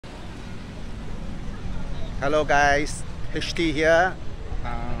Hello guys, HT here.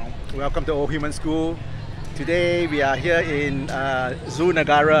 Welcome to Old Human School. Today we are here in Zoo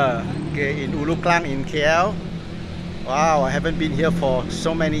Negara, okay, in Ulu Klang in KL. Wow, I haven't been here for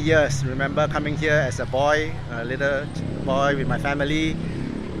so many years. Remember coming here as a boy, a little boy with my family,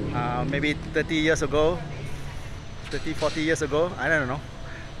 maybe 30 years ago, 40 years ago, I don't know.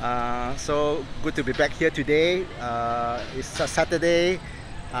 So good to be back here today. It's a Saturday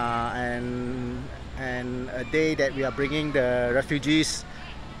and a day that we are bringing the refugees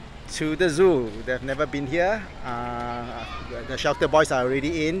to the zoo. They've never been here. The shelter boys are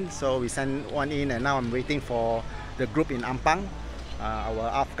already in, so we sent one in, and now I'm waiting for the group in Ampang,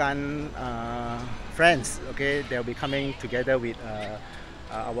 our Afghan friends. Okay, they'll be coming together with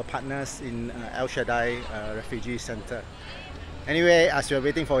our partners in El Shaddai Refugee Center. Anyway, as we're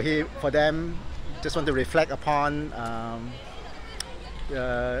waiting for them, just want to reflect upon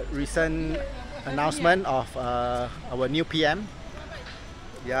the recent announcement of our new PM.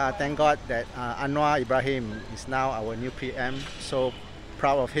 Yeah, thank God that Anwar Ibrahim is now our new PM. So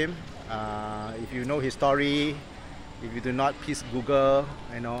proud of him. If you know his story, if you do not, please Google.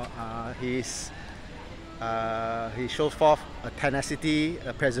 You know, he shows forth a tenacity,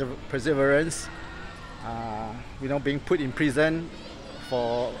 a perseverance. You know, being put in prison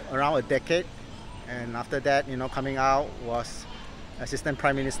for around a decade, and after that, you know, coming out, was Assistant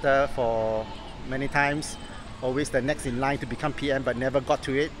Prime Minister for many times, always the next in line to become PM, but never got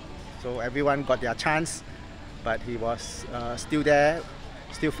to it. So everyone got their chance, but he was still there,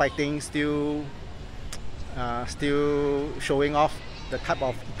 still fighting, still showing off the type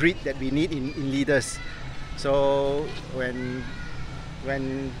of grit that we need in leaders. So when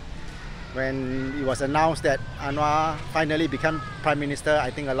it was announced that Anwar finally became Prime Minister,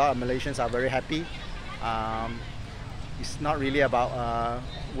 I think a lot of Malaysians are very happy. It's not really about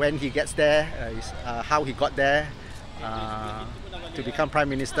when he gets there, it's how he got there to become Prime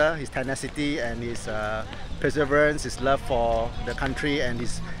Minister. His tenacity and his perseverance, his love for the country, and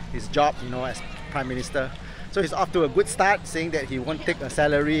his job, you know, as Prime Minister. So he's off to a good start, saying that he won't take a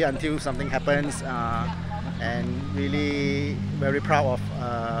salary until something happens, and really very proud of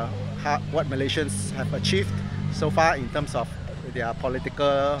what Malaysians have achieved so far in terms of their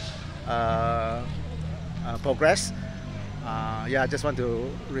political progress. Yeah, I just want to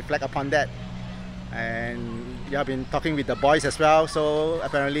reflect upon that. And yeah, I've been talking with the boys as well, so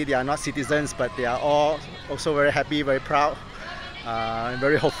apparently they are not citizens, but they are all also very happy, very proud, and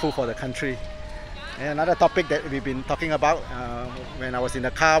very hopeful for the country. And another topic that we've been talking about when I was in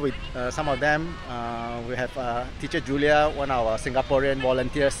the car with some of them, we have teacher Julia, one of our Singaporean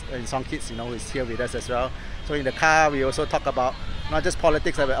volunteers in Song Kids, you know, who is here with us as well. So in the car, we also talk about not just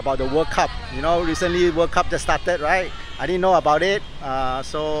politics, but about the World Cup. You know, recently World Cup just started, right? I didn't know about it,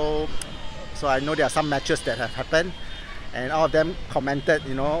 so I know there are some matches that have happened, and all of them commented,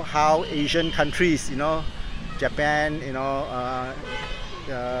 you know, how Asian countries, you know, Japan, you know, I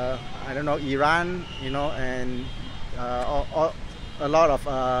don't know, Iran, you know, and a lot of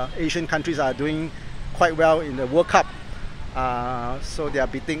Asian countries are doing quite well in the World Cup. So they are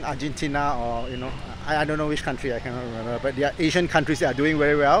beating Argentina, or you know, I don't know which country, I cannot remember, but they are Asian countries that are doing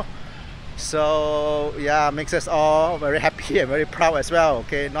very well. So yeah, makes us all very happy and very proud as well.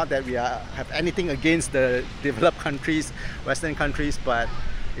 Okay, not that we have anything against the developed countries, Western countries, but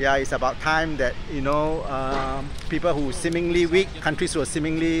yeah, it's about time that, you know, people who seemingly weak, countries who are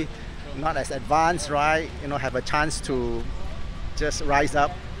seemingly not as advanced, right, you know, have a chance to just rise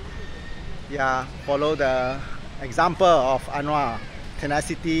up. Yeah, follow the example of Anwar,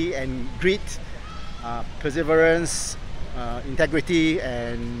 tenacity and grit, perseverance, integrity,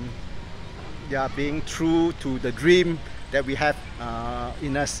 and yeah, being true to the dream that we have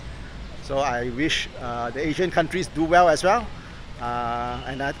in us. So I wish the Asian countries do well as well.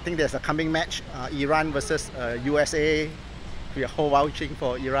 And I think there's a coming match, Iran versus USA. We are whole vouching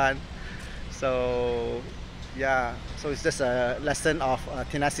for Iran. So yeah, so it's just a lesson of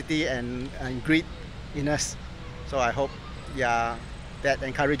tenacity and grit in us. So I hope, yeah, that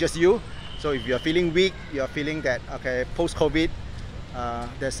encourages you. So if you're feeling weak, you're feeling that, okay, post-COVID,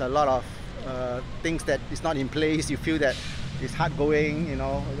 there's a lot of things that is not in place, you feel that it's hard going, you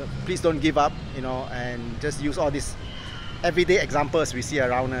know, please don't give up, you know, and just use all these everyday examples we see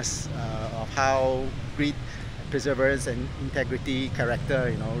around us of how grit, perseverance, and integrity,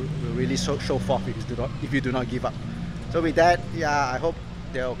 character, you know, will really show forth if you do not give up. So with that, yeah, I hope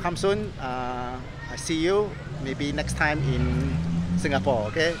they'll come soon. I see you maybe next time in Singapore.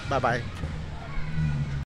 Okay, bye bye.